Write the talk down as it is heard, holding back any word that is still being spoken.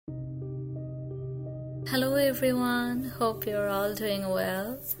Hello everyone, hope you're all doing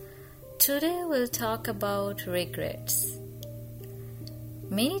well. Today we'll talk about regrets.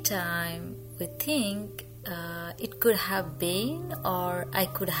 Many times we think it could have been or I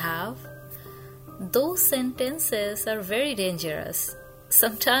could have. Those sentences are very dangerous.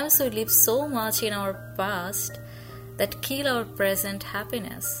 Sometimes we live so much in our past that kill our present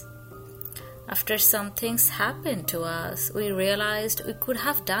happiness. After some things happened to us, we realized we could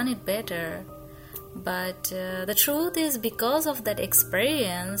have done it better. But the truth is, because of that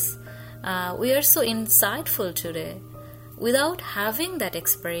experience, we are so insightful today. Without having that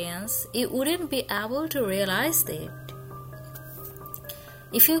experience, you wouldn't be able to realize it.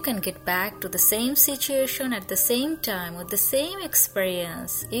 If you can get back to the same situation at the same time with the same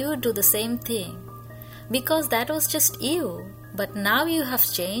experience, you would do the same thing. Because that was just you. But now you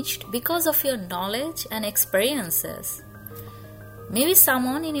have changed because of your knowledge and experiences. Maybe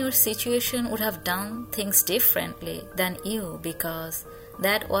someone in your situation would have done things differently than you because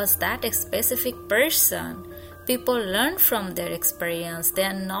that was that specific person. People learn from their experience,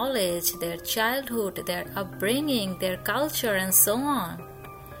 their knowledge, their childhood, their upbringing, their culture, and so on.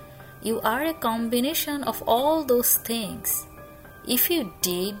 You are a combination of all those things. If you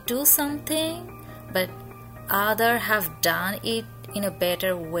did do something, but others have done it in a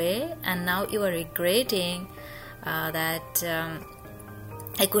better way, and now you are regretting that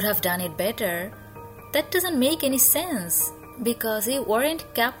I could have done it better, that doesn't make any sense because you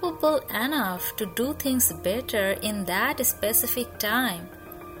weren't capable enough to do things better in that specific time.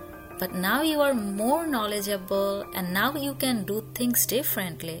 But now you are more knowledgeable and now you can do things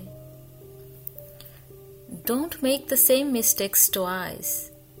differently. Don't make the same mistakes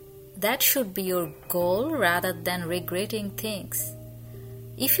twice. That should be your goal rather than regretting things.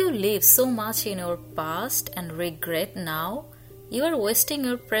 If you live so much in your past and regret now, you are wasting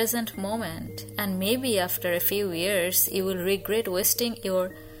your present moment, and maybe after a few years you will regret wasting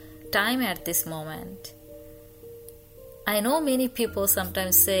your time at this moment. I know many people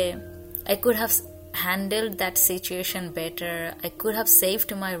sometimes say, I could have handled that situation better, I could have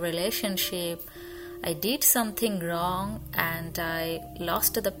saved my relationship, I did something wrong and I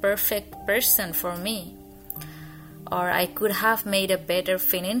lost the perfect person for me. Or I could have made a better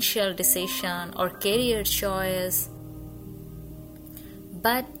financial decision or career choice.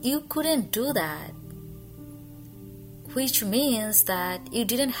 But you couldn't do that, which means that you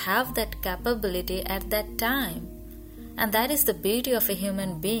didn't have that capability at that time. And that is the beauty of a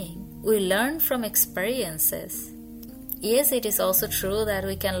human being. We learn from experiences. Yes, it is also true that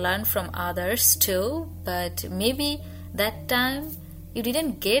we can learn from others too, but maybe that time you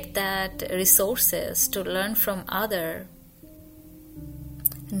didn't get that resources to learn from others.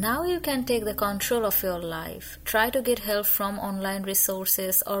 Now you can take the control of your life. Try to get help from online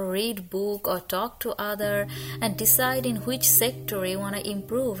resources or read book or talk to others and decide in which sector you want to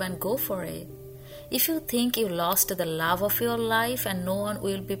improve and go for it. If you think you lost the love of your life and no one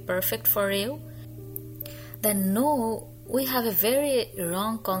will be perfect for you, then no, we have a very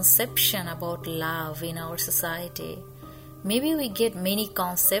wrong conception about love in our society. Maybe we get many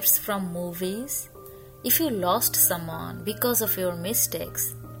concepts from movies. If you lost someone because of your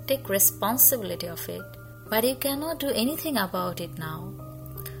mistakes, take responsibility of it, but you cannot do anything about it now.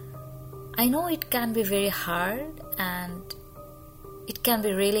 I know it can be very hard and it can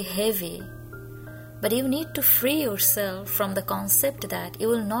be really heavy, but you need to free yourself from the concept that you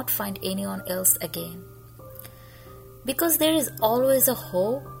will not find anyone else again. Because there is always a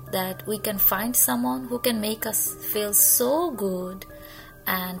hope that we can find someone who can make us feel so good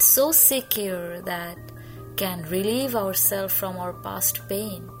and so secure that can relieve ourselves from our past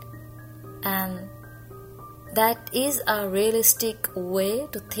pain. And that is a realistic way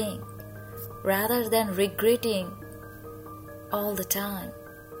to think rather than regretting all the time.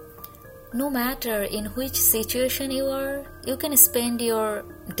 No matter in which situation you are, you can spend your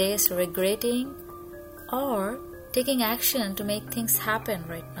days regretting or taking action to make things happen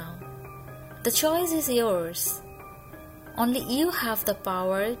right now. The choice is yours. Only you have the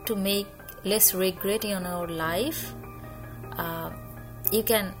power to make less regret in your life. You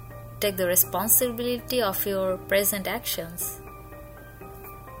can take the responsibility of your present actions.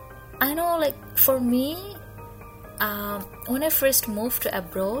 I know, for me, when I first moved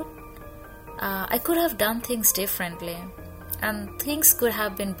abroad, I could have done things differently and things could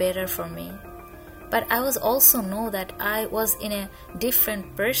have been better for me. But I was also know that I was in a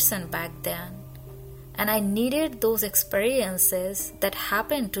different person back then. And I needed those experiences that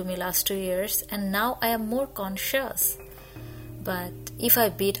happened to me last 2 years, and now I am more conscious. But if I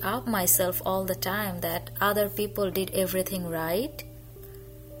beat up myself all the time that other people did everything right,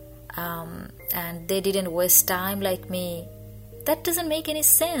 and they didn't waste time like me. That doesn't make any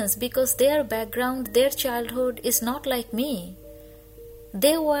sense because their background, their childhood is not like me.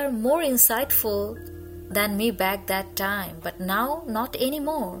 They were more insightful than me back that time, but now not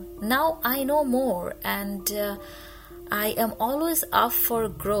anymore. Now I know more, and I am always up for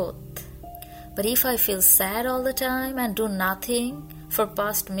growth. But if I feel sad all the time and do nothing for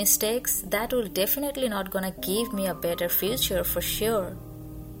past mistakes, that will definitely not gonna give me a better future for sure.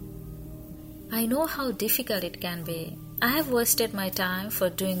 I know how difficult it can be. I have wasted my time for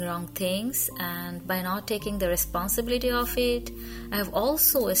doing wrong things, and by not taking the responsibility of it, I have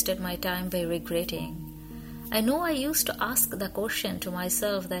also wasted my time by regretting. I know I used to ask the question to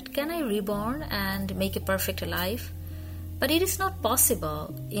myself that can I reborn and make a perfect life? But it is not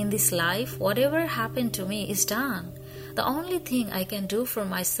possible. In this life, whatever happened to me is done. The only thing I can do for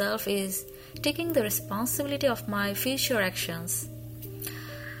myself is taking the responsibility of my future actions.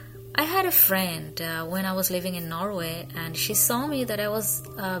 I had a friend when I was living in Norway, and she saw me that I was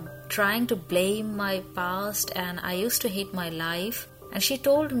trying to blame my past and I used to hate my life. And she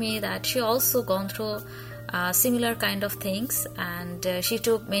told me that she also gone through similar kind of things, and she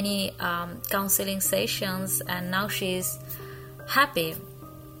took many counseling sessions, and now she is happy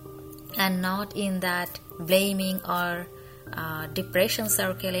and not in that blaming or depression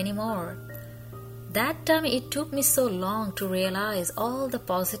circle anymore. That time it took me so long to realize all the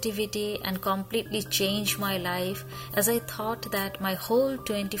positivity and completely change my life, as I thought that my whole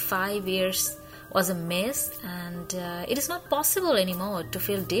 25 years was a mess and it is not possible anymore to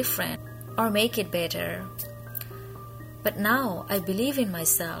feel different or make it better. But now I believe in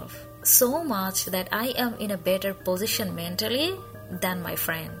myself so much that I am in a better position mentally than my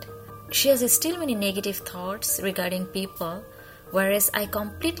friend. She has still many negative thoughts regarding people, whereas I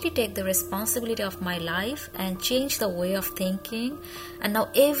completely take the responsibility of my life and change the way of thinking, and now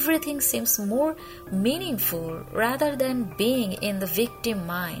everything seems more meaningful rather than being in the victim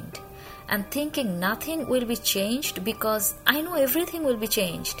mind and thinking nothing will be changed, because I know everything will be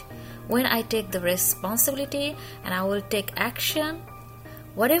changed when I take the responsibility and I will take action.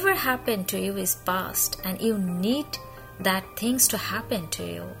 Whatever happened to you is past, and you need that things to happen to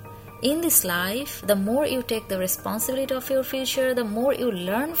you. In this life, the more you take the responsibility of your future, the more you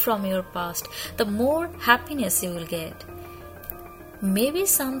learn from your past, the more happiness you will get. Maybe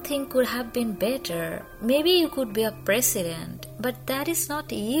something could have been better. Maybe you could be a president, but that is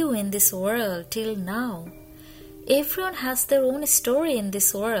not you in this world till now. Everyone has their own story in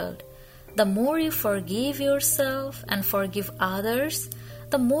this world. The more you forgive yourself and forgive others,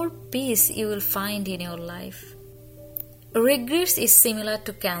 the more peace you will find in your life. Regrets is similar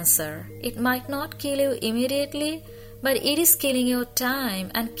to cancer. It might not kill you immediately, but it is killing your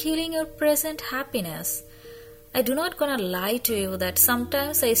time and killing your present happiness. I do not gonna lie to you that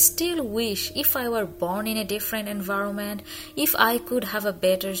sometimes I still wish if I were born in a different environment, if I could have a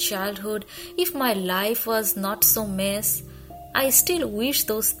better childhood, if my life was not so mess. I still wish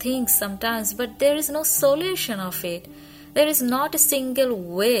those things sometimes, but there is no solution of it. There is not a single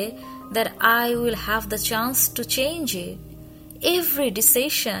way that I will have the chance to change it. Every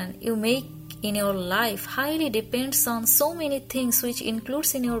decision you make in your life highly depends on so many things, which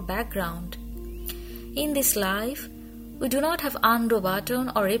includes in your background. In this life, we do not have undo button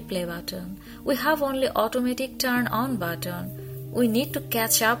or replay button. We have only automatic turn on button. We need to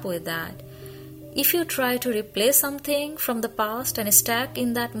catch up with that. If you try to replay something from the past and stuck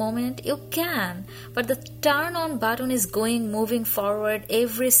in that moment, you can, but the turn on button is moving forward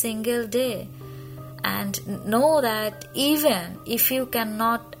every single day. And know that even if you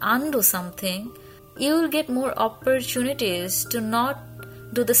cannot undo something, you will get more opportunities to not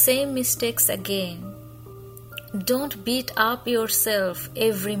do the same mistakes again. Don't beat up yourself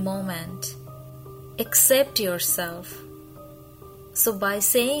every moment. Accept yourself. So by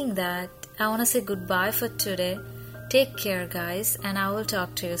saying that, I want to say goodbye for today. Take care, guys, and I will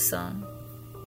talk to you soon.